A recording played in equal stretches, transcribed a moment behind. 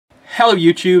Hello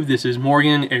YouTube, this is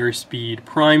Morgan Airspeed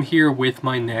Prime here with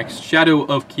my next Shadow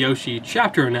of Kyoshi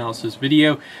chapter analysis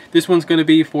video. This one's going to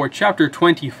be for chapter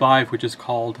 25, which is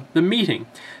called The Meeting.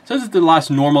 So this is the last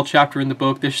normal chapter in the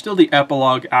book. There's still the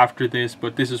epilogue after this,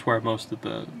 but this is where most of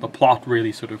the plot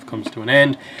really sort of comes to an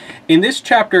end. In this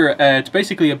chapter, it's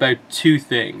basically about two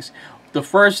things. The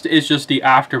first is just the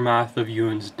aftermath of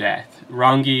Yoon's death.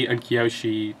 Rangi and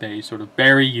Kyoshi, they sort of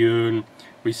bury Yoon.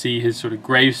 We see his sort of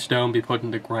gravestone be put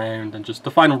in the ground and just the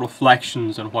final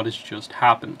reflections on what has just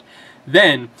happened.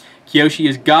 Then, Kyoshi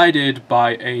is guided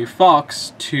by a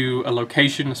fox to a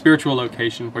location, a spiritual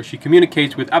location, where she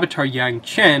communicates with Avatar Yang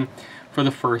Chen for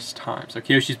the first time. So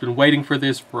Kyoshi's been waiting for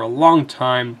this for a long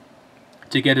time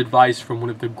to get advice from one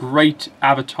of the great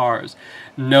avatars,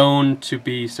 known to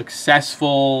be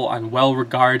successful and well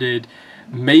regarded.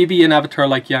 Maybe an avatar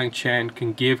like Yang Chen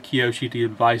can give Kyoshi the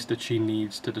advice that she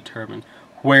needs to determine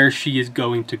where she is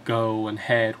going to go and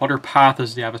head, what her path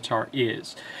as the avatar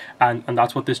is. And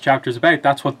that's what this chapter is about.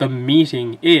 That's what the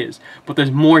meeting is. But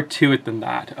there's more to it than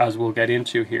that, as we'll get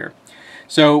into here.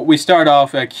 So we start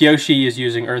off, Kyoshi is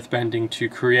using earthbending to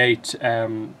create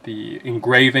the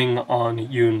engraving on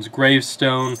Yoon's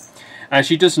gravestone. And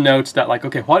she just notes that, like,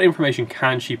 okay, what information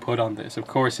can she put on this? Of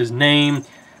course, his name,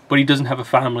 but he doesn't have a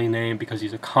family name because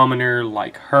he's a commoner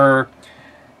like her.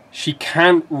 She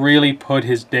can't really put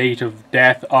his date of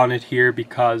death on it here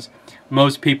because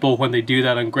most people, when they do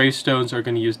that on gravestones, are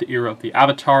going to use the era of the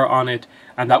avatar on it,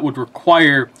 and that would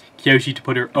require Kyoshi to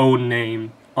put her own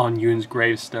name on Yoon's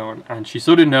gravestone. And she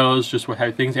sort of knows, just with how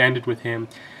things ended with him,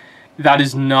 that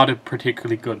is not a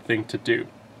particularly good thing to do.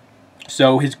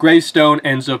 So his gravestone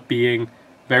ends up being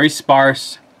very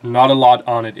sparse, not a lot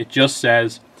on it. It just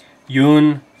says,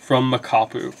 Yoon from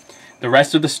Makapu. The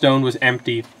rest of the stone was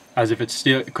empty, as if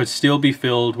it could still be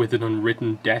filled with an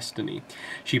unwritten destiny.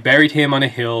 She buried him on a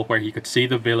hill where he could see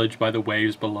the village by the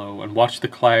waves below and watch the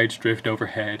clouds drift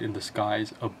overhead in the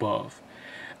skies above.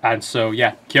 And so,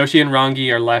 yeah, Kyoshi and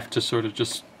Rangi are left to sort of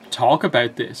just talk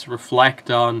about this,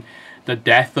 reflect on the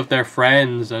death of their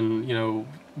friends and, you know,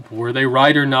 were they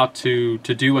right or not to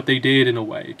do what they did in a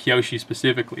way? Kyoshi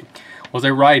specifically. Was I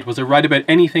right? Was I right about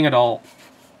anything at all?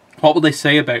 What will they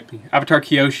say about me? Avatar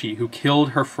Kyoshi, who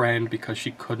killed her friend because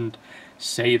she couldn't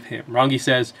save him. Rangi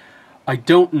says, I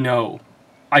don't know.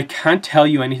 I can't tell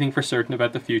you anything for certain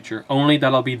about the future, only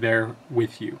that I'll be there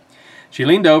with you. She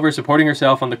leaned over, supporting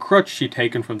herself on the crutch she'd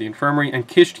taken from the infirmary, and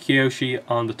kissed Kyoshi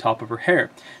on the top of her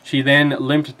hair. She then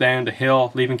limped down the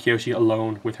hill, leaving Kyoshi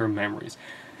alone with her memories.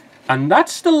 And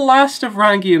that's the last of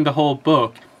Rangi in the whole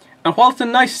book. And while it's a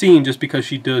nice scene, just because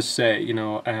she does say, you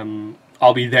know,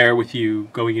 I'll be there with you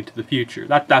going into the future.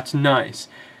 That's nice.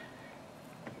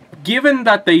 Given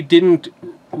that they didn't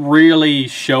really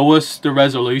show us the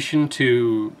resolution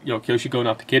to, you know, Kyoshi going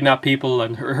off to kidnap people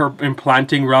and her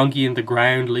implanting Rangi in the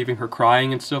ground, leaving her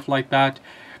crying and stuff like that,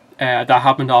 that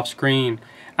happened off screen.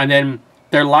 And then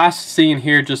their last scene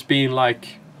here just being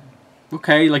like,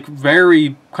 okay, like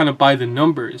very kind of by the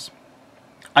numbers.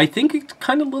 I think it's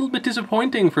kind of a little bit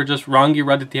disappointing for just Rangi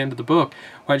right at the end of the book,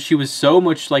 when she was so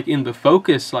much like in the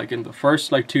focus, like in the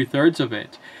first like 2/3 of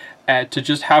it, to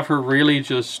just have her really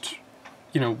just,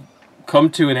 you know, come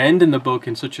to an end in the book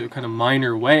in such a kind of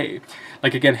minor way.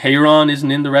 Like again, Heiron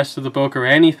isn't in the rest of the book or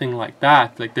anything like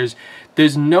that. Like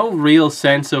there's no real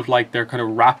sense of like they're kind of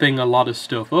wrapping a lot of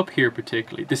stuff up here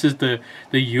particularly. This is the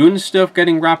Yoon stuff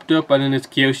getting wrapped up, and then it's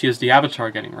Kyoshi as the avatar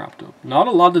getting wrapped up. Not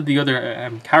a lot of the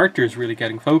other characters really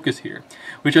getting focus here,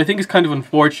 which I think is kind of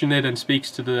unfortunate and speaks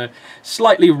to the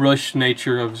slightly rushed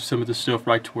nature of some of the stuff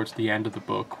right towards the end of the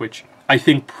book, which I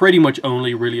think pretty much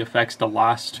only really affects the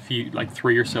last few, like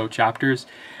 3 or so chapters.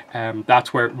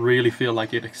 That's where it really feel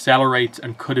like it accelerates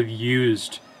and could have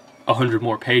used 100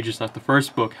 more pages that the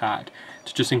first book had,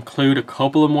 to just include a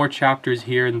couple of more chapters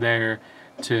here and there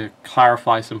to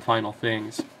clarify some final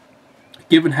things.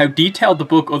 Given how detailed the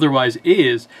book otherwise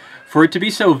is, for it to be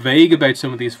so vague about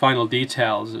some of these final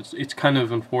details, it's kind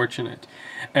of unfortunate.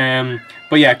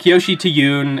 But yeah, Kyoshi to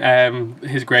Yoon,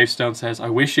 his gravestone says, I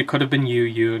wish it could have been you,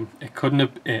 Yoon. It couldn't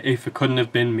have, if it couldn't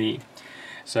have been me.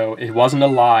 So it wasn't a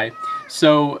lie.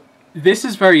 So this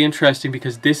is very interesting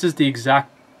because this is the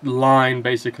exact line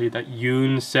basically that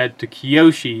Yoon said to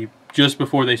Kyoshi just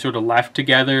before they sort of left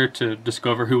together to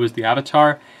discover who was the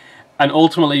avatar. And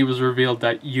ultimately it was revealed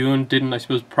that Yoon didn't, I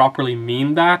suppose, properly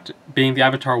mean that, being the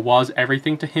avatar was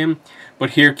everything to him.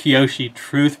 But here Kyoshi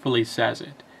truthfully says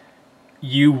it.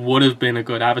 You would have been a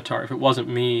good avatar. If it wasn't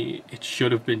me, it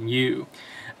should have been you.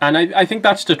 And I think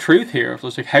that's the truth here.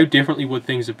 It's like, how differently would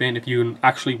things have been if Yoon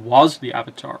actually was the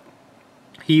avatar?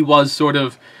 He was sort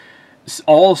of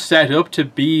all set up to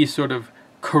be sort of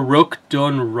Karuk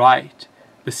done right.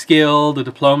 The skill, the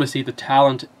diplomacy, the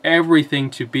talent, everything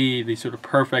to be the sort of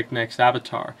perfect next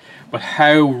Avatar. But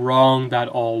how wrong that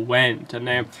all went. And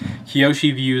now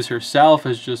Kyoshi views herself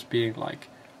as just being like,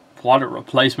 what a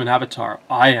replacement Avatar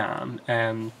I am.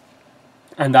 And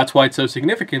that's why it's so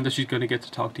significant that she's going to get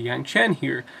to talk to Yang Chen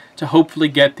here, to hopefully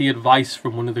get the advice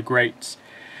from one of the greats.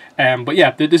 But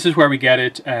yeah, this is where we get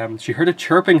it. She heard a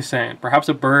chirping sound, perhaps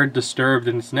a bird disturbed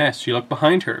in its nest. She looked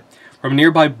behind her. From a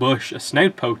nearby bush, a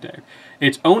snout poked out.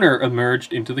 Its owner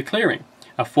emerged into the clearing,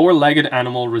 a four-legged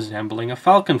animal resembling a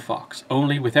falcon fox,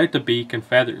 only without the beak and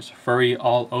feathers, furry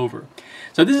all over.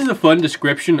 So this is a fun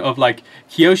description of like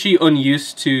Kyoshi,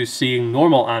 unused to seeing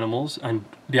normal animals, and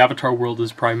the Avatar world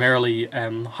is primarily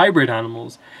hybrid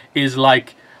animals, is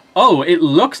like, oh, it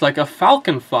looks like a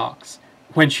falcon fox,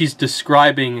 when she's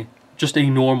describing just a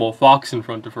normal fox in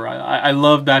front of her. I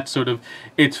love that sort of,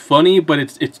 it's funny, but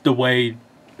it's the way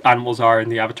animals are in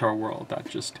the Avatar world. That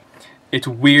just, it's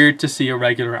weird to see a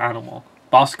regular animal.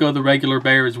 Bosco the regular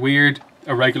bear is weird,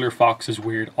 a regular fox is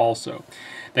weird also.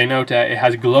 They note it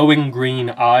has glowing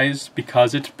green eyes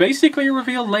because it's basically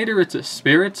revealed later it's a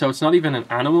spirit, so it's not even an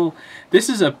animal. This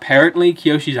is apparently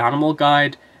Kyoshi's animal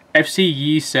guide. FC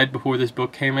Yi said before this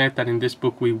book came out that in this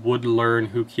book we would learn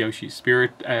who Kyoshi's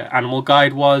spirit animal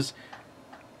guide was.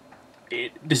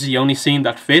 This is the only scene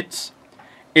that fits.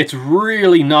 It's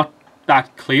really not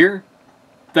that clear.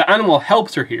 The animal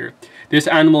helps her here. This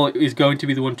animal is going to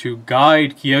be the one to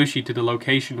guide Kyoshi to the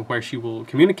location where she will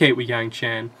communicate with Yang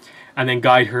Chen and then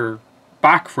guide her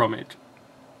back from it.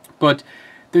 But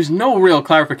there's no real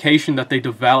clarification that they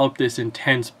develop this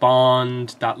intense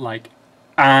bond, that like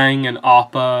Aang and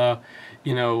Appa,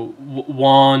 you know,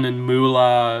 Wan and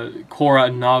Mula, Korra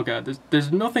and Naga.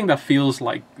 There's nothing that feels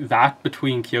like that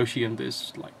between Kyoshi and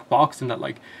this like fox, and that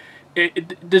like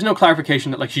there's no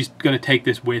clarification that like she's going to take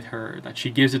this with her, that she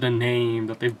gives it a name,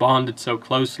 that they've bonded so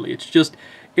closely. It's just,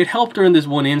 it helped her in this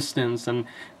one instance, and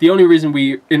the only reason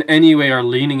we in any way are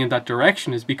leaning in that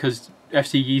direction is because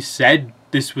FCE said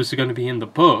this was going to be in the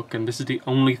book, and this is the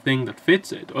only thing that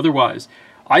fits it. Otherwise,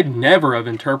 I'd never have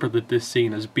interpreted this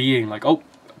scene as being like, oh,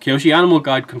 Kyoshi Animal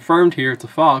Guide confirmed here, it's a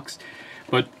fox,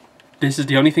 but this is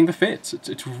the only thing that fits.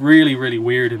 It's really, really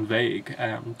weird and vague.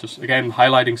 Just, again,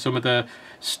 highlighting some of the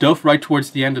stuff right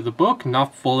towards the end of the book,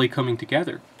 not fully coming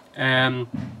together.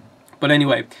 But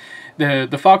anyway,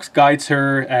 the fox guides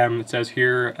her. It says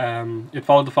here, it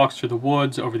followed the fox through the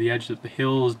woods, over the edges of the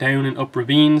hills, down and up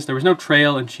ravines. There was no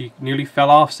trail, and she nearly fell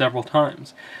off several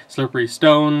times. Slippery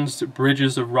stones,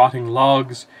 bridges of rotting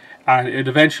logs, and it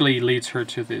eventually leads her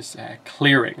to this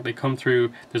clearing. They come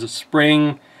through, there's a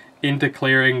spring into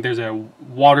clearing, there's a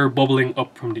water bubbling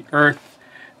up from the earth,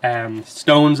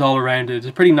 stones all around it. It's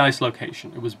a pretty nice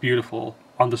location. It was beautiful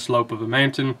on the slope of a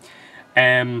mountain.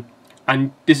 And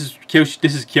this is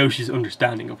Kyoshi's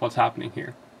understanding of what's happening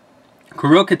here.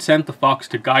 Karuk had sent the fox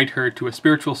to guide her to a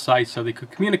spiritual site so they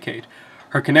could communicate.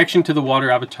 Her connection to the water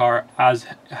avatar, as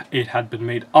it had been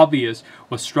made obvious,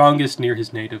 was strongest near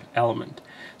his native element.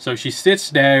 So she sits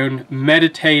down,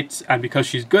 meditates, and because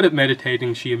she's good at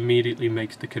meditating, she immediately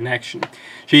makes the connection.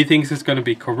 She thinks it's going to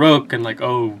be Karuk, and like,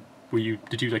 oh,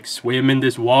 did you like swim in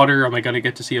this water? Am I going to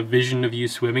get to see a vision of you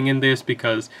swimming in this?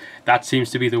 Because that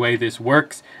seems to be the way this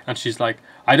works. And she's like,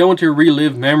 I don't want to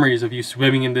relive memories of you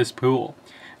swimming in this pool.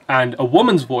 And a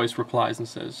woman's voice replies and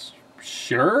says,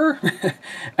 sure?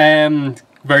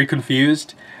 Very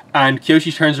confused. And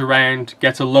Kyoshi turns around,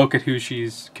 gets a look at who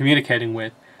she's communicating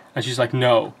with, and she's like,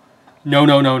 no. No,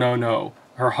 no, no, no, no.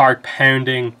 Her heart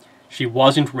pounding. She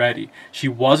wasn't ready. She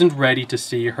wasn't ready to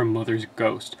see her mother's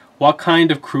ghost. What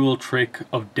kind of cruel trick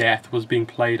of death was being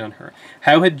played on her?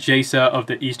 How had Jasa of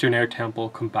the Eastern Air Temple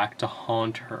come back to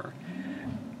haunt her?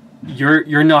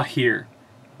 You're not here.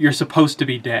 You're supposed to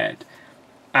be dead.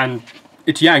 And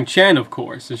it's Yang Chen, of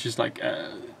course. And she's like,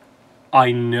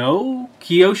 I know?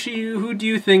 Kyoshi, who do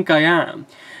you think I am?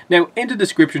 Now, in the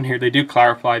description here, they do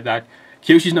clarify that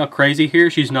Kyoshi's not crazy here.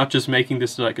 She's not just making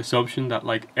this like assumption that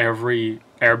like every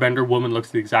airbender woman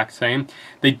looks the exact same.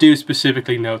 They do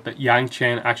specifically note that Yang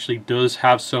Chen actually does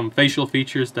have some facial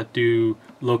features that do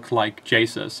look like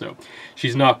Jasa. So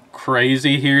she's not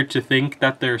crazy here to think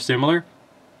that they're similar.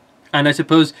 And I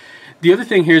suppose the other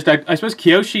thing here is that I suppose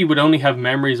Kyoshi would only have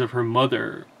memories of her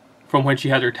mother from when she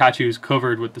had her tattoos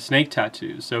covered with the snake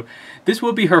tattoos. So this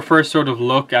will be her first sort of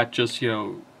look at just,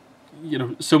 you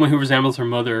know, someone who resembles her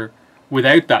mother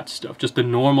without that stuff, just the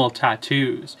normal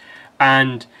tattoos.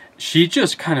 And she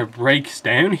just kind of breaks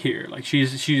down here. Like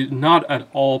she's not at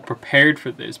all prepared for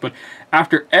this. But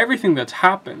after everything that's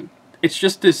happened, it's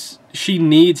just this, she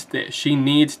needs this. She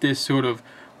needs this sort of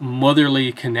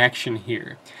motherly connection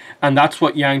here. And that's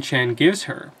what Yang Chen gives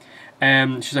her.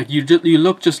 She's like, you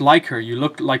look just like her. You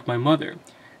look like my mother.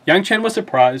 Yang Chen was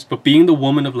surprised, but being the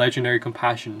woman of legendary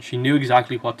compassion, she knew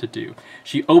exactly what to do.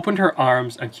 She opened her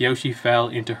arms and Kyoshi fell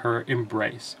into her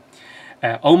embrace.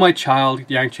 Oh my child,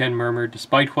 Yang Chen murmured,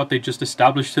 despite what they just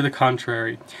established to the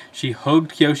contrary. She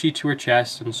hugged Kyoshi to her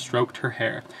chest and stroked her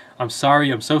hair. I'm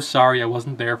so sorry I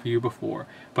wasn't there for you before,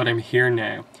 but I'm here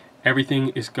now. Everything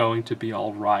is going to be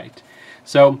alright.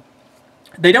 So,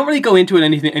 they don't really go into it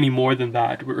anything any more than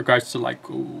that with regards to like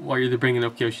why are they bringing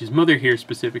up Kyoshi's mother here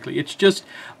specifically. It's just,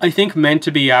 I think, meant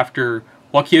to be after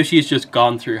what Kyoshi has just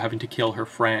gone through, having to kill her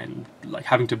friend, like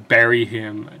having to bury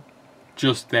him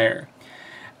just there.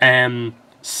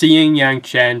 Seeing Yang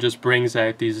Chen just brings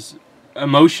out these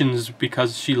emotions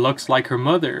because she looks like her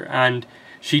mother, and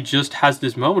she just has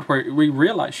this moment where we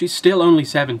realize she's still only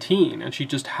 17, and she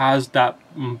just has that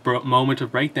moment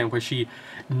of breakdown where she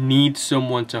needs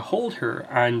someone to hold her,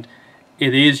 and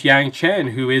it is Yang Chen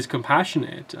who is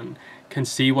compassionate and can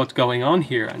see what's going on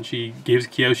here, and she gives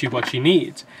Kyoshi what she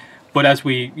needs. But as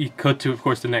we cut to, of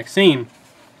course, the next scene,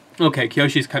 okay,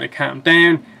 Kyoshi's kind of calmed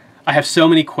down. I have so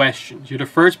many questions. You're the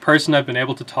first person I've been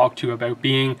able to talk to about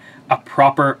being a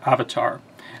proper avatar.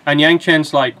 And Yang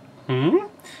Chen's like,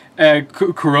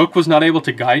 Kuruk was not able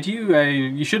to guide you?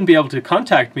 You shouldn't be able to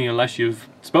contact me unless you've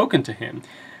spoken to him.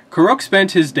 Kuruk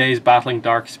spent his days battling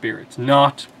dark spirits,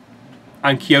 not...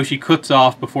 And Kyoshi cuts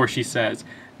off before she says,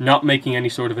 not making any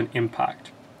sort of an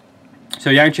impact. So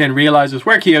Yang Chen realizes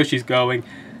where Kyoshi's going.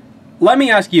 Let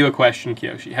me ask you a question,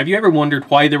 Kyoshi. Have you ever wondered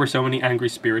why there were so many angry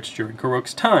spirits during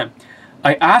Kuruk's time?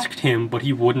 I asked him, but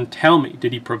he wouldn't tell me.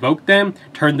 Did he provoke them?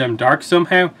 Turn them dark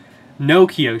somehow? No,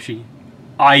 Kyoshi.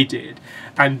 I did.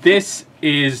 And this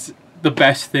is the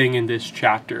best thing in this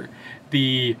chapter.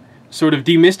 The sort of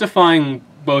demystifying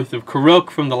both of Kuruk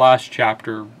from the last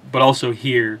chapter, but also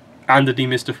here, and the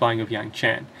demystifying of Yang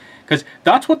Chen. Because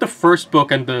that's what the first book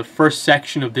and the first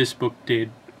section of this book did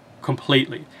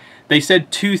completely. They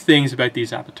said two things about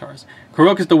these avatars.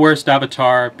 Kuruk is the worst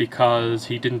avatar because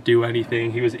he didn't do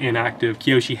anything, he was inactive.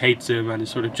 Kyoshi hates him and is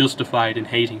sort of justified in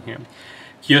hating him.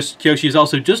 Kyoshi is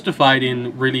also justified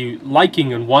in really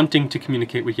liking and wanting to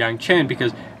communicate with Yang Chen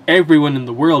because everyone in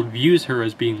the world views her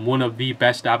as being one of the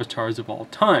best avatars of all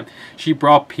time. She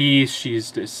brought peace,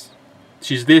 she's this,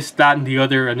 that, and the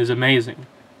other, and is amazing.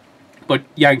 But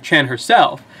Yang Chen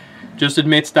herself just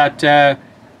admits that,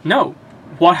 no,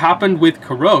 what happened with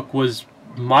Kuruk was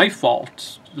my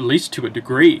fault, at least to a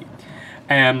degree.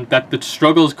 And that the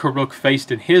struggles Kuruk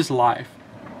faced in his life,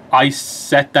 I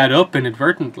set that up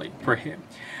inadvertently for him.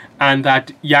 And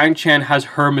that Yang Chen has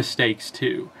her mistakes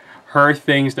too. Her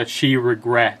things that she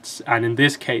regrets. And in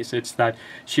this case, it's that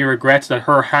she regrets that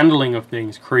her handling of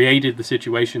things created the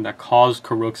situation that caused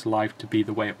Kuruk's life to be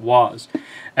the way it was.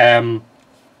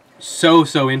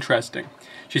 So interesting.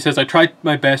 She says, I tried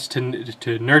my best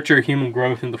to nurture human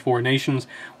growth in the four nations.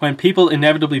 When people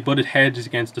inevitably butted heads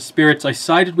against the spirits, I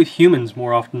sided with humans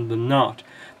more often than not.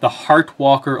 The Heart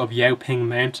Walker of Yaoping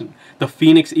Mountain, the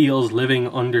phoenix eels living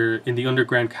in the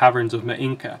underground caverns of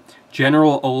Mainka,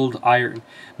 General Old Iron.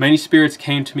 Many spirits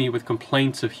came to me with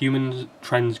complaints of human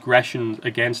transgressions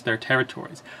against their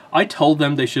territories. I told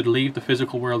them they should leave the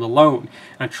physical world alone,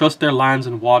 and trust their lands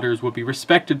and waters would be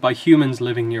respected by humans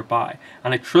living nearby,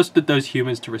 and I trusted those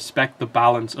humans to respect the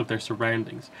balance of their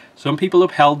surroundings. Some people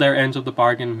upheld their ends of the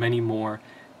bargain, many more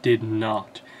did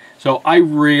not. So I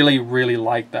really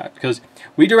like that, because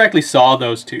we directly saw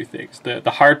those two things. The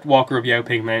Heart Walker of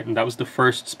Yaoping Mountain, that was the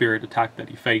first spirit attack that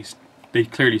he faced. They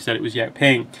clearly said it was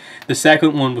Yaoping. The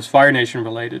second one was Fire Nation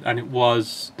related, and it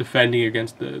was defending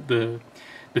against the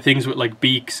things with like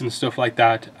beaks and stuff like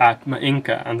that at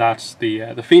Mainka, and that's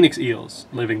the phoenix eels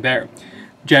living there.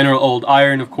 General Old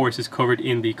Iron, of course, is covered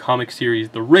in the comic series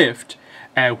The Rift,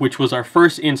 which was our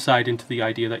first insight into the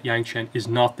idea that Yang Chen is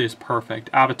not this perfect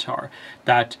avatar,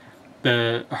 that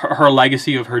her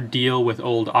legacy of her deal with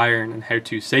Old Iron and how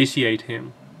to satiate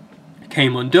him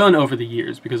came undone over the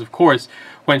years, because of course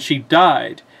when she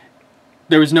died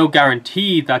there was no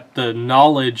guarantee that the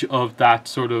knowledge of that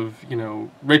sort of,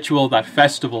 ritual, that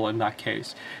festival in that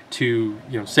case, to,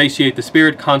 satiate the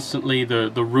spirit constantly,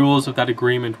 the rules of that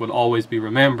agreement would always be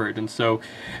remembered. And so,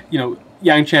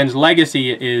 Yang Chen's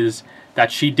legacy is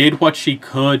that she did what she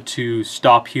could to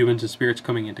stop humans and spirits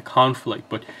coming into conflict,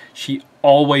 but she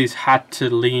always had to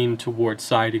lean towards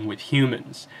siding with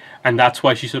humans. And that's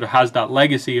why she sort of has that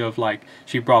legacy of, like,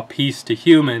 she brought peace to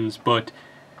humans, but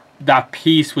that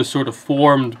peace was sort of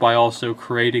formed by also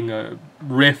creating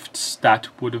rifts that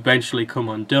would eventually come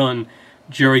undone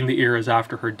during the eras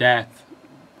after her death,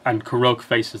 and Kuruk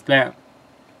faces them.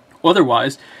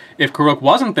 Otherwise, if Karuk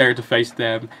wasn't there to face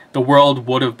them, the world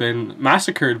would have been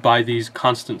massacred by these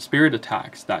constant spirit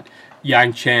attacks that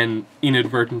Yang Chen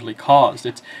inadvertently caused.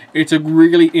 It's a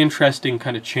really interesting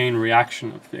kind of chain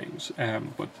reaction of things,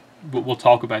 but we'll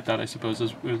talk about that, I suppose,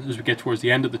 as we get towards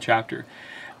the end of the chapter.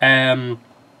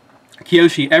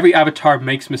 Kyoshi, every avatar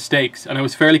makes mistakes, and I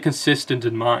was fairly consistent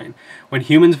in mine. When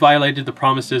humans violated the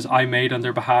promises I made on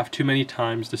their behalf too many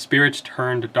times, the spirits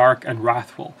turned dark and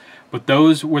wrathful. But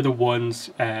those were the ones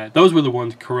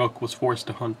Karuk was forced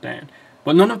to hunt down.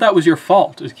 But none of that was your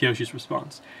fault, is Kyoshi's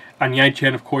response. And Yang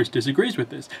Chen, of course, disagrees with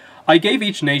this. I gave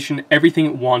each nation everything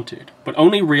it wanted, but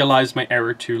only realized my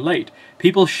error too late.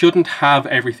 People shouldn't have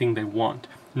everything they want.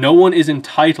 No one is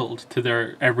entitled to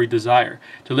their every desire.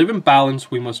 To live in balance,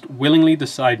 we must willingly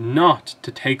decide not to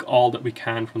take all that we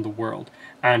can from the world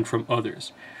and from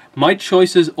others. My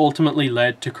choices ultimately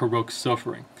led to Karuk's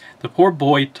suffering. The poor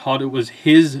boy thought it was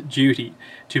his duty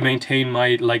to maintain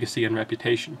my legacy and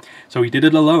reputation, so he did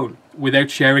it alone,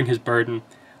 without sharing his burden.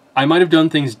 I might have done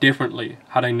things differently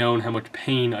had I known how much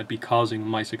pain I'd be causing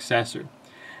my successor.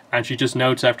 And she just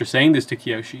notes after saying this to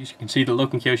Kyoshi, you can see the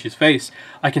look in Kyoshi's face,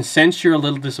 I can sense you're a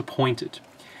little disappointed.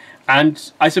 And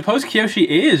I suppose Kyoshi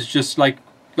is just like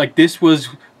this was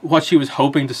what she was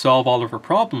hoping to solve all of her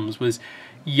problems, was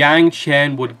Yang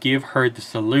Chen would give her the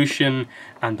solution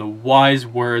and the wise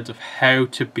words of how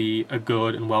to be a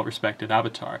good and well-respected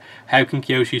avatar. How can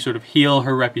Kyoshi sort of heal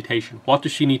her reputation? What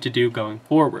does she need to do going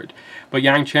forward? But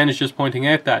Yang Chen is just pointing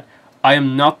out that I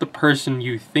am not the person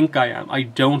you think I am. I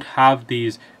don't have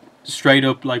these straight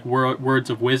up like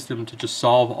words of wisdom to just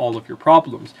solve all of your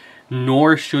problems,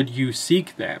 nor should you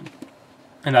seek them.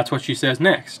 And that's what she says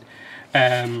next.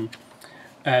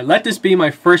 Let this be my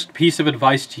first piece of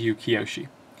advice to you, Kyoshi.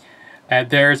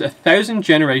 There's 1,000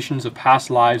 generations of past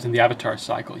lives in the Avatar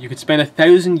cycle. You could spend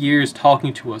 1,000 years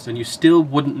talking to us and you still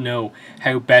wouldn't know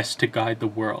how best to guide the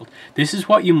world. This is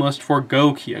what you must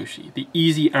forego, Kyoshi, the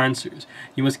easy answers.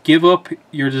 You must give up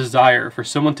your desire for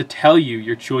someone to tell you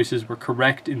your choices were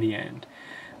correct in the end.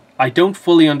 I don't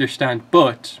fully understand,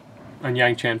 but, and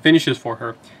Yang Chen finishes for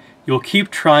her, you'll keep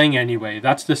trying anyway.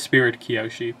 That's the spirit,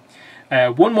 Kyoshi.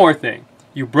 One more thing.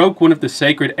 You broke one of the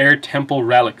sacred air temple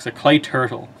relics, a clay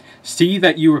turtle. See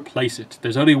that you replace it.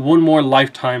 There's only one more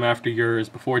lifetime after yours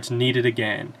before it's needed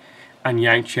again. And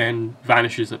Yang Chen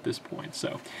vanishes at this point.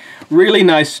 So, really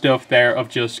nice stuff there of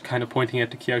just kind of pointing out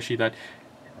to Kyoshi that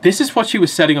this is what she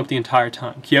was setting up the entire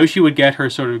time. Kyoshi would get her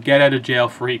sort of get out of jail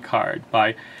free card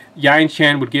by Yang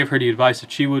Chen would give her the advice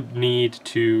that she would need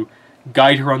to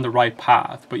guide her on the right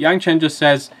path. But Yang Chen just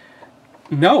says,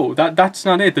 no, that's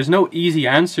not it. There's no easy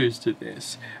answers to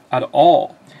this at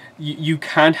all. You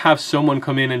can't have someone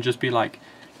come in and just be like,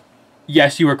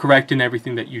 yes, you were correct in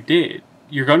everything that you did.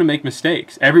 You're going to make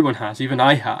mistakes. Everyone has, even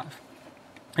I have.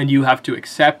 And you have to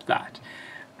accept that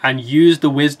and use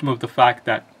the wisdom of the fact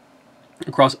that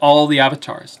across all the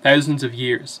avatars, thousands of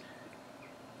years,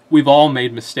 we've all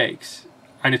made mistakes.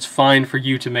 And it's fine for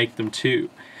you to make them too.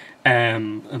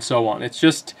 And so on. It's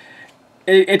just,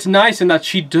 it's nice in that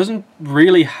she doesn't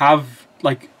really have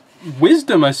like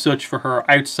wisdom as such for her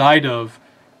outside of,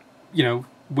 you know,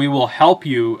 we will help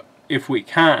you if we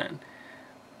can,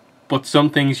 but some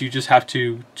things you just have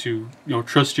to you know,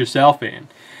 trust yourself in,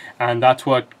 and that's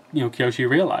what, you know, Kyoshi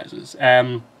realizes.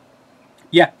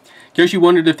 Yeah, Kyoshi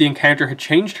wondered if the encounter had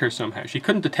changed her somehow. She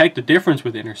couldn't detect a difference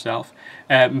within herself,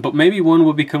 but maybe one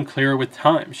would become clearer with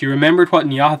time. She remembered what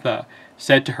Nyatha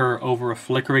said to her over a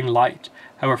flickering light,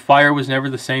 how her fire was never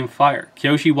the same fire.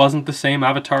 Kyoshi wasn't the same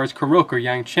avatar as Karuk or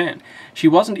Yang Chen. She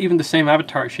wasn't even the same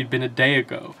avatar she'd been a day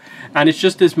ago. And it's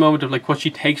just this moment of like what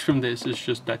she takes from this is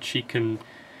just that she can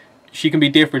be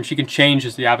different, she can change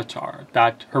as the avatar.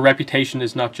 That her reputation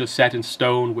is not just set in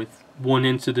stone with one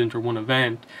incident or one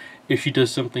event. If she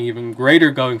does something even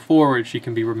greater going forward, she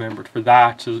can be remembered for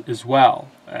that as well.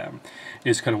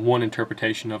 Is kind of one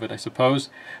interpretation of it, I suppose.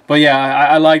 But yeah,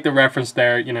 I like the reference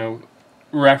there, you know,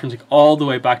 referencing all the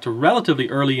way back to relatively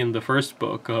early in the first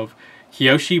book of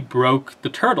Kyoshi broke the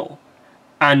turtle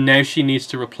and now she needs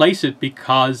to replace it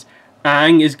because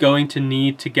Aang is going to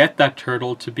need to get that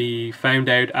turtle to be found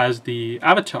out as the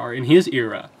avatar in his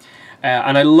era.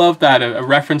 And I love that, a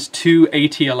reference to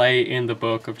ATLA in the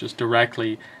book of just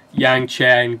directly Yang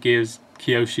Chen gives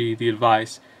Kyoshi the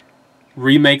advice,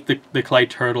 remake the clay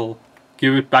turtle,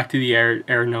 give it back to the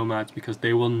air nomads because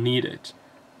they will need it.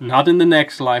 Not in the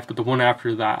next life, but the one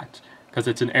after that, because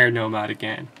it's an air nomad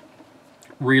again.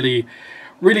 Really,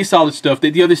 really solid stuff.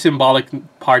 The other symbolic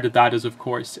part of that is, of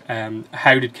course,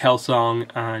 how did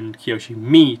Kelsong and Kyoshi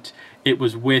meet? It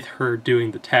was with her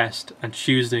doing the test and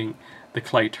choosing the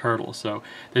clay turtle. So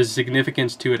there's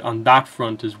significance to it on that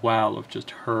front as well, of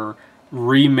just her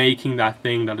remaking that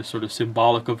thing that is sort of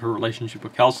symbolic of her relationship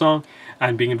with Kelsong,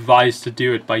 and being advised to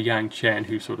do it by Yang Chen,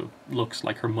 who sort of looks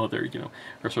like her mother, you know,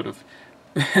 her sort of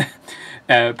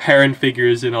parent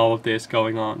figures in all of this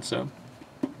going on. So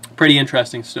pretty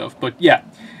interesting stuff. But yeah,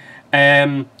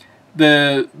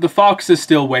 the fox is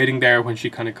still waiting there when she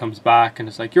kind of comes back, and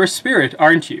it's like, "You're a spirit,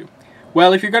 aren't you?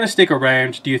 Well, if you're going to stick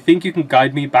around, do you think you can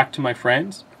guide me back to my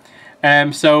friends?"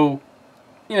 So,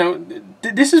 you know,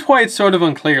 this is why it's sort of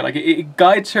unclear. Like, it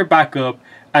guides her back up,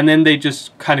 and then they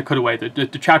just kind of cut away.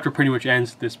 The chapter pretty much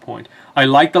ends at this point. I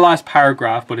like the last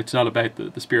paragraph, but it's not about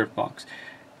the spirit fox.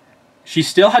 She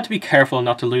still had to be careful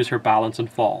not to lose her balance and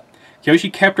fall.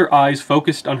 Kyoshi kept her eyes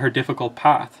focused on her difficult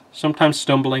path, sometimes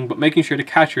stumbling, but making sure to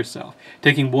catch herself,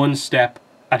 taking one step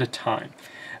at a time.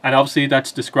 And obviously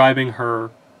that's describing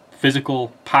her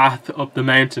physical path up the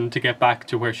mountain to get back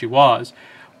to where she was.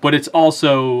 But it's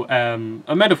also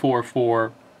a metaphor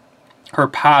for her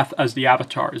path as the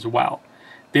Avatar as well.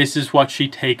 This is what she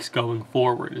takes going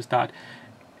forward, is that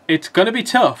it's going to be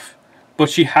tough, but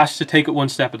she has to take it one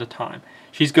step at a time.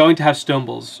 She's going to have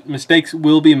stumbles. Mistakes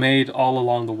will be made all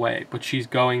along the way, but she's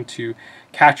going to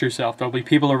catch herself. There'll be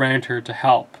people around her to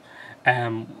help.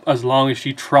 As long as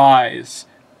she tries,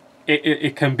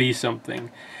 it can be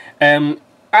something.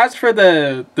 As for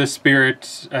the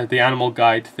spirit, the animal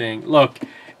guide thing, look,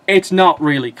 it's not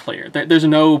really clear. There's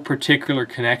no particular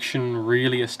connection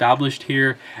really established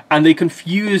here, and they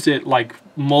confuse it like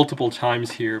multiple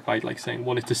times here by like saying,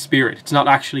 well, it's a spirit. It's not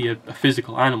actually a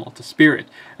physical animal, it's a spirit.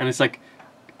 And it's like,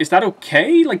 is that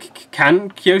okay? Like, can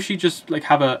Kyoshi just like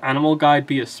have an animal guide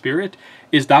be a spirit?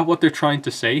 Is that what they're trying to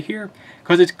say here?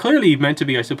 Because it's clearly meant to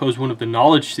be, I suppose, one of the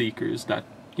knowledge seekers that,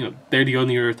 you know, they're the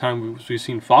only other time we've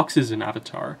seen foxes in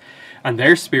Avatar, and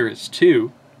they're spirits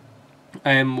too.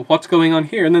 What's going on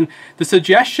here? And then the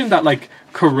suggestion that like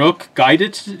Karuk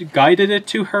guided it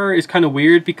to her is kind of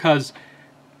weird, because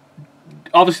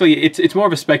obviously it's more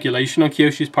of a speculation on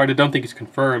Kyoshi's part. I don't think it's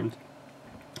confirmed.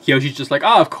 Kyoshi's just like,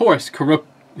 of course, Karuk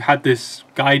had this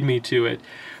guide me to it.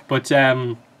 But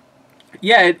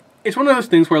yeah, it's one of those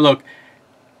things where, look,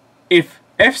 if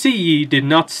FCE did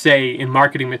not say in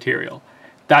marketing material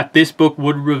that this book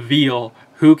would reveal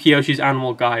who Kyoshi's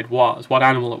animal guide was, what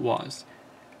animal it was,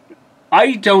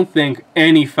 I don't think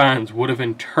any fans would have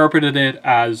interpreted it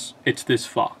as it's this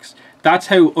fox. That's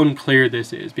how unclear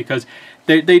this is, because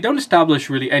they don't establish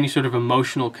really any sort of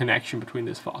emotional connection between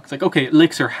this fox. Like, okay, it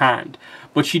licks her hand,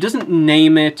 but she doesn't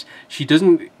name it. She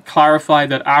doesn't clarify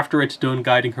that after it's done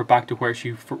guiding her back to where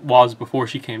she was before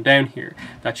she came down here,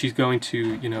 that she's going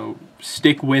to, you know,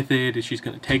 stick with it, and she's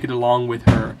going to take it along with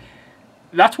her.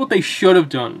 That's what they should have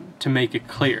done to make it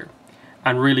clear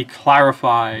and really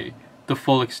clarify the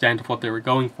full extent of what they were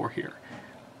going for here.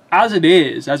 As it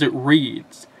is, as it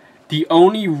reads, the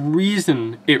only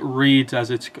reason it reads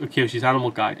as it's Kyoshi's animal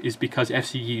guide is because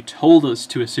FCE told us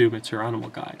to assume it's her animal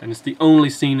guide, and it's the only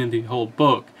scene in the whole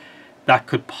book that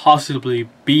could possibly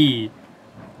be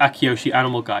a Kyoshi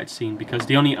animal guide scene, because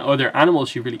the only other animal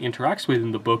she really interacts with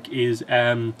in the book is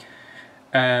Yin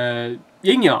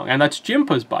Yang, and that's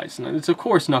Jinpa's bison, and it's of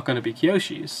course not going to be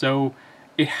Kyoshi's, so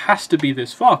it has to be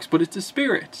this fox, but it's a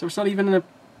spirit, so it's not even a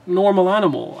normal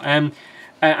animal. And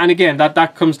again,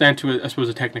 that comes down to, I suppose,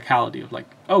 a technicality of like,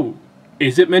 oh,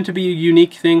 is it meant to be a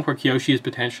unique thing where Kyoshi is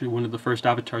potentially one of the first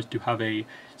avatars to have a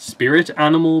spirit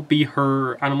animal be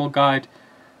her animal guide?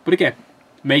 But again,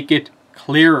 make it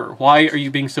clearer. Why are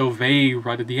you being so vague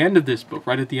right at the end of this book,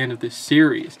 right at the end of this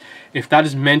series? If that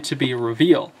is meant to be a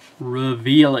reveal,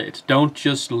 reveal it. Don't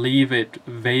just leave it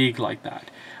vague like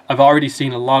that. I've already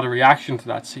seen a lot of reaction to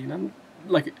that scene, and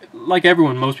like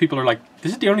everyone, most people are like,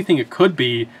 this is the only thing it could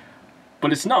be,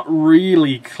 but it's not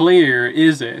really clear,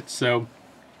 is it? So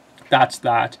that's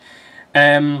that.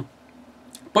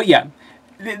 But yeah,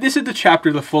 this is the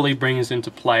chapter that fully brings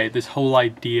into play this whole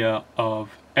idea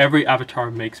of every avatar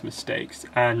makes mistakes,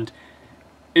 and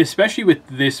especially with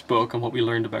this book and what we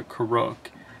learned about Karuk,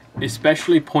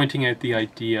 especially pointing out the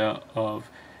idea of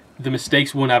the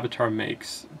mistakes one avatar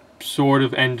makes sort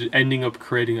of ending up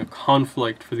creating a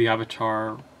conflict for the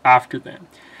avatar after them.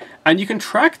 And you can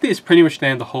track this pretty much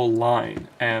down the whole line.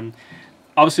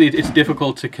 Obviously, it's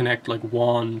difficult to connect like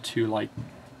Juan to like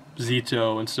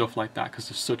Zito and stuff like that because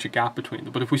there's such a gap between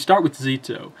them. But if we start with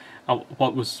Zito,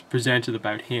 what was presented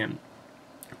about him,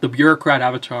 the bureaucrat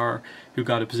avatar who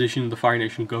got a position in the Fire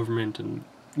Nation government and,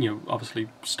 you know, obviously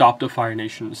stopped a Fire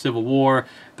Nation civil war,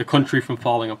 the country from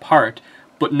falling apart.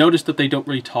 But notice that they don't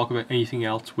really talk about anything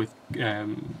else with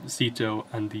Zito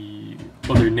and the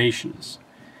other nations.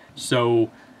 So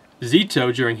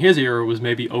Zito, during his era, was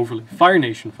maybe overly Fire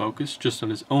Nation focused, just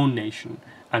on his own nation,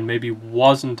 and maybe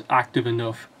wasn't active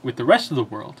enough with the rest of the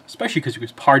world, especially because he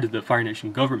was part of the Fire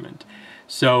Nation government.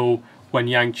 So when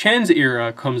Yang Chen's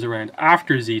era comes around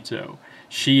after Zito,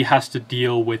 she has to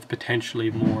deal with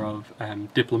potentially more of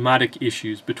diplomatic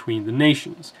issues between the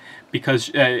nations, because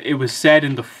it was said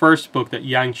in the first book that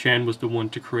Yang Chen was the one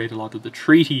to create a lot of the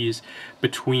treaties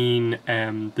between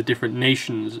the different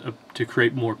nations to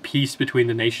create more peace between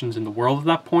the nations in the world at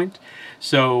that point.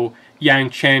 So Yang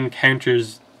Chen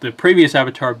counters the previous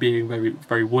Avatar being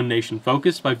very one nation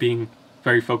focused by being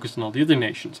very focused on all the other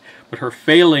nations, but her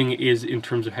failing is in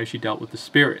terms of how she dealt with the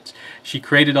spirits. She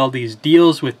created all these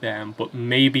deals with them, but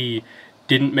maybe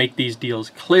didn't make these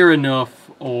deals clear enough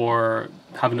or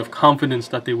have enough confidence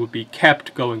that they would be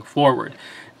kept going forward.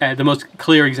 The most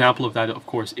clear example of that, of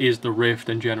course, is the Rift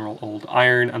and General Old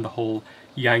Iron and the whole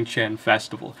Yang Chen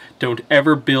festival. Don't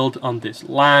ever build on this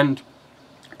land.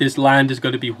 This land is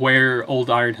going to be where Old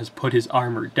Iron has put his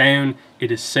armor down.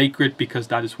 It is sacred because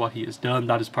that is what he has done.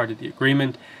 That is part of the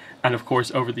agreement. And of course,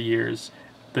 over the years,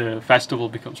 the festival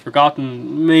becomes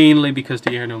forgotten, mainly because the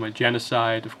Airnoma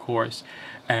genocide, of course.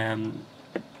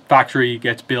 Factory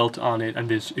gets built on it, and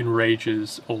this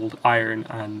enrages Old Iron,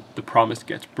 and the promise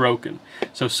gets broken.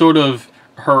 So sort of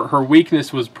her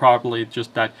weakness was probably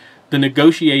just that the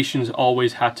negotiations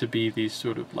always had to be these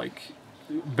sort of like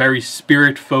very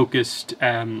spirit-focused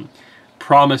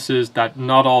promises that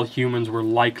not all humans were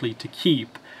likely to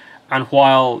keep. And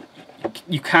while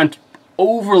you can't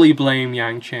overly blame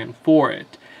Yang Chen for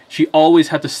it, she always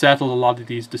had to settle a lot of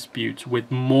these disputes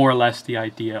with more or less the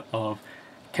idea of,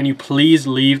 can you please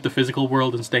leave the physical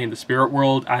world and stay in the spirit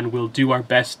world, and we'll do our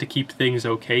best to keep things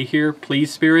okay here,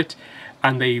 please, spirit?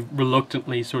 And they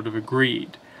reluctantly sort of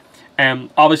agreed.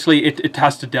 Obviously, it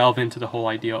has to delve into the whole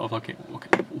idea of, okay,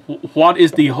 what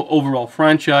is the overall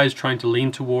franchise trying to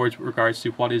lean towards with regards to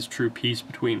what is true peace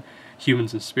between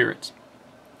humans and spirits?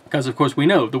 Because, of course, we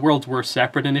know the worlds were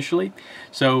separate initially.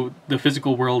 So the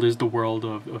physical world is the world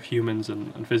of humans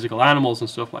and physical animals and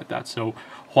stuff like that. So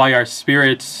why are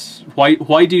spirits,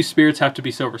 why do spirits have to be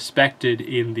so respected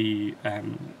in the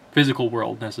physical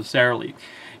world necessarily,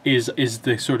 is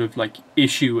the sort of like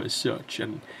issue as such.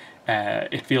 And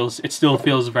it still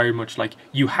feels very much like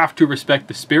you have to respect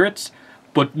the spirits,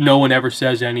 but no one ever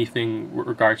says anything with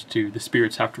regards to the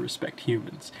spirits have to respect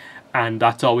humans. And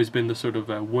that's always been the sort of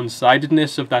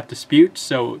one-sidedness of that dispute.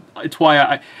 So it's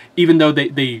why even though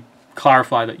they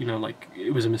clarify that, you know, like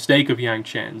it was a mistake of Yang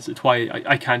Chen's, it's why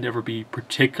I can't ever be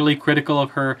particularly critical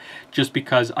of her, just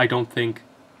because I don't think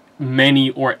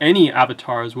many or any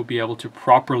avatars will be able to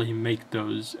properly make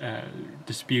those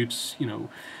disputes, you know,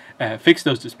 fix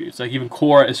those disputes. Like even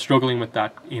Korra is struggling with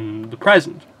that in the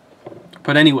present.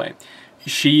 But anyway,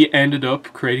 she ended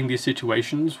up creating these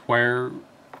situations where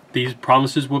these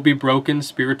promises would be broken,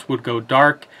 spirits would go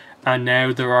dark, and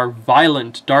now there are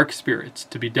violent dark spirits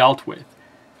to be dealt with.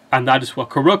 And that is what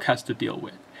Karuk has to deal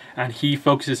with. And he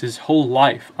focuses his whole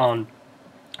life on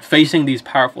facing these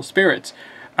powerful spirits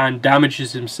and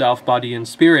damages himself, body and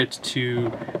spirit,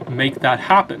 to make that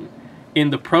happen. In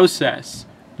the process,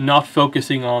 not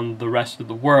focusing on the rest of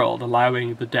the world,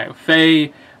 allowing the Dao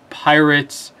Fei,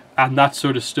 pirates, and that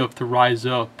sort of stuff to rise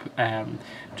up,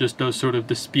 just those sort of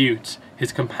disputes.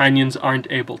 His companions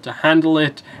aren't able to handle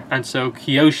it, and so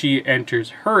Kyoshi enters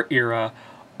her era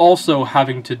also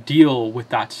having to deal with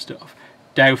that stuff.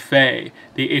 Dao Fei,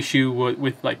 the issue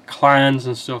with like clans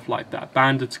and stuff like that,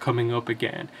 bandits coming up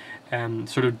again,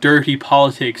 sort of dirty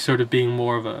politics sort of being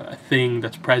more of a thing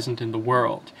that's present in the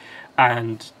world,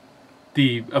 and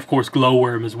of course,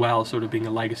 Glowworm as well, sort of being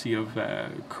a legacy of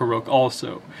Karuk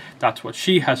also. That's what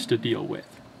she has to deal with.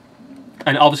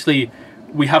 And obviously,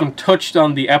 we haven't touched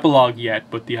on the epilogue yet,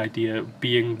 but the idea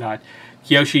being that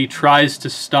Kyoshi tries to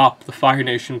stop the Fire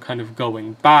Nation kind of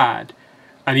going bad.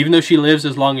 And even though she lives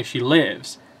as long as she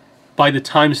lives, by the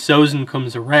time Sozin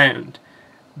comes around,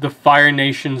 the Fire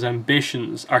Nation's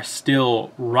ambitions are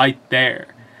still right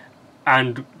there.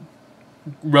 And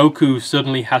Roku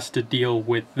suddenly has to deal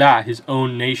with that, his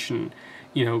own nation,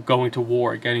 you know, going to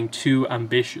war, getting too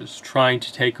ambitious, trying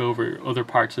to take over other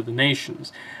parts of the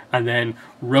nations. And then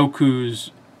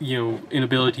Roku's, you know,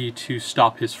 inability to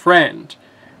stop his friend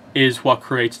is what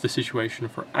creates the situation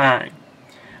for Aang.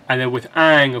 And then with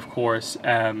Aang, of course,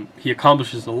 he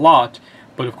accomplishes a lot,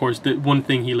 but of course the one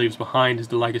thing he leaves behind is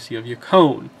the legacy of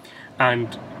Yakone.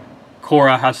 And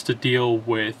Korra has to deal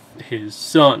with his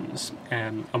sons,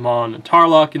 Amon and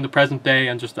Tarlok in the present day,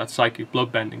 and just that psychic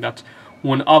bloodbending. That's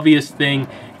one obvious thing,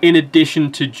 in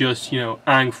addition to just, you know,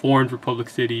 Aang formed Republic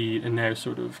City, and now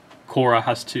sort of Korra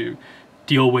has to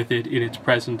deal with it in its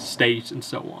present state and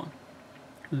so on.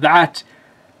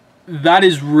 That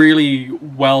is really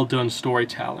well done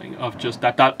storytelling of just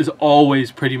that is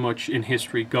always pretty much in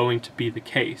history going to be the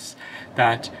case,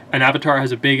 that an avatar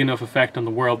has a big enough effect on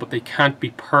the world, but they can't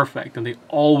be perfect, and they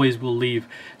always will leave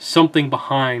something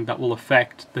behind that will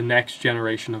affect the next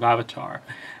generation of avatar,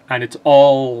 and it's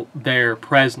all there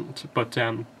present. But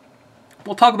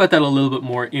we'll talk about that a little bit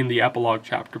more in the epilogue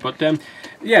chapter. But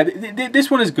yeah, this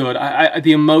one is good.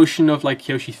 The emotion of like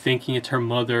Kyoshi thinking it's her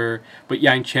mother, but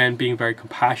Yang Chen being very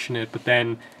compassionate, but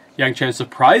then Yang Chen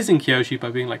surprising Kyoshi by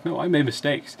being like, no, I made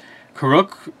mistakes.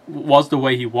 Karuk was the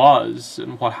way he was,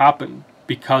 and what happened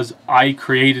because I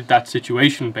created that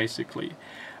situation, basically.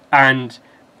 And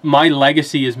my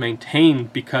legacy is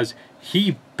maintained because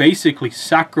he basically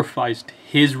sacrificed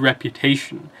his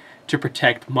reputation to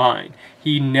protect mine.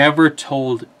 He never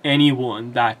told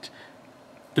anyone that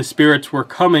the spirits were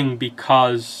coming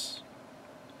because,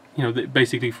 you know,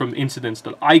 basically from incidents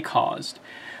that I caused.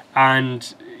 And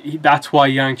that's why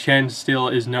Yang Chen still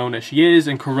is known as she is,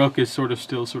 and Karuk is still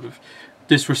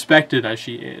disrespected as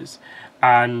she is.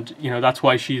 And, you know, that's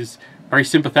why she's very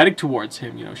sympathetic towards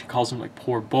him. You know, she calls him like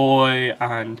poor boy,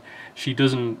 and she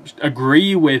doesn't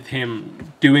agree with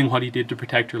him doing what he did to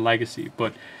protect her legacy,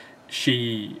 but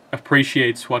she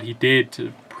appreciates what he did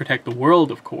to protect the world,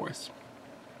 of course.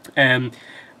 And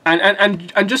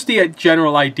just the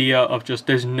general idea of just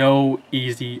there's no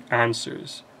easy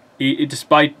answers.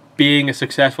 Despite being a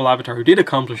successful avatar who did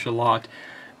accomplish a lot,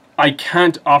 I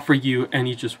can't offer you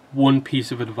any just one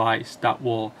piece of advice that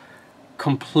will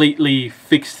completely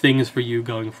fix things for you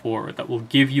going forward, that will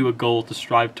give you a goal to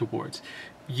strive towards.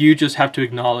 You just have to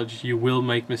acknowledge you will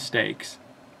make mistakes,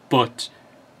 but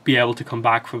be able to come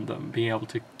back from them, being able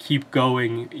to keep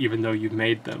going even though you've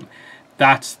made them.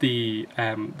 That's the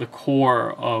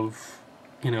core of,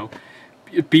 you know,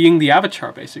 being the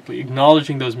avatar, basically,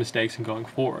 acknowledging those mistakes and going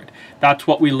forward. That's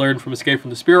what we learned from Escape from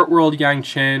the Spirit World, Yang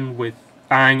Chen, with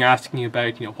Aang asking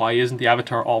about, you know, why isn't the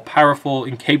avatar all-powerful,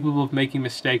 incapable of making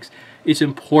mistakes? It's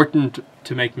important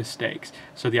to make mistakes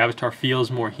so the avatar feels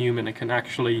more human and can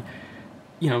actually,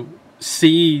 you know,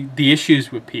 see the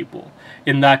issues with people.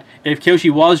 In that, if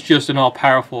Kyoshi was just an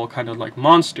all-powerful kind of like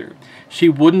monster, she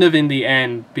wouldn't have in the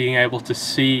end being able to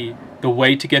see the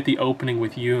way to get the opening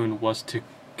with Yoon was to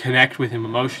connect with him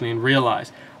emotionally and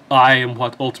realize, I am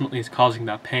what ultimately is causing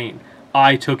that pain.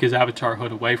 I took his avatar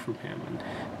hood away from him, and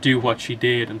do what she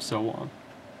did and so on.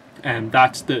 And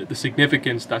that's the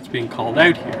significance that's being called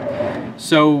out here.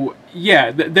 So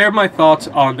yeah, they're my thoughts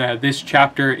on this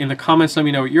chapter. In the comments, let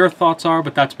me know what your thoughts are,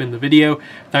 but that's been the video.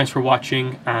 Thanks for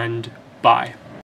watching, and bye.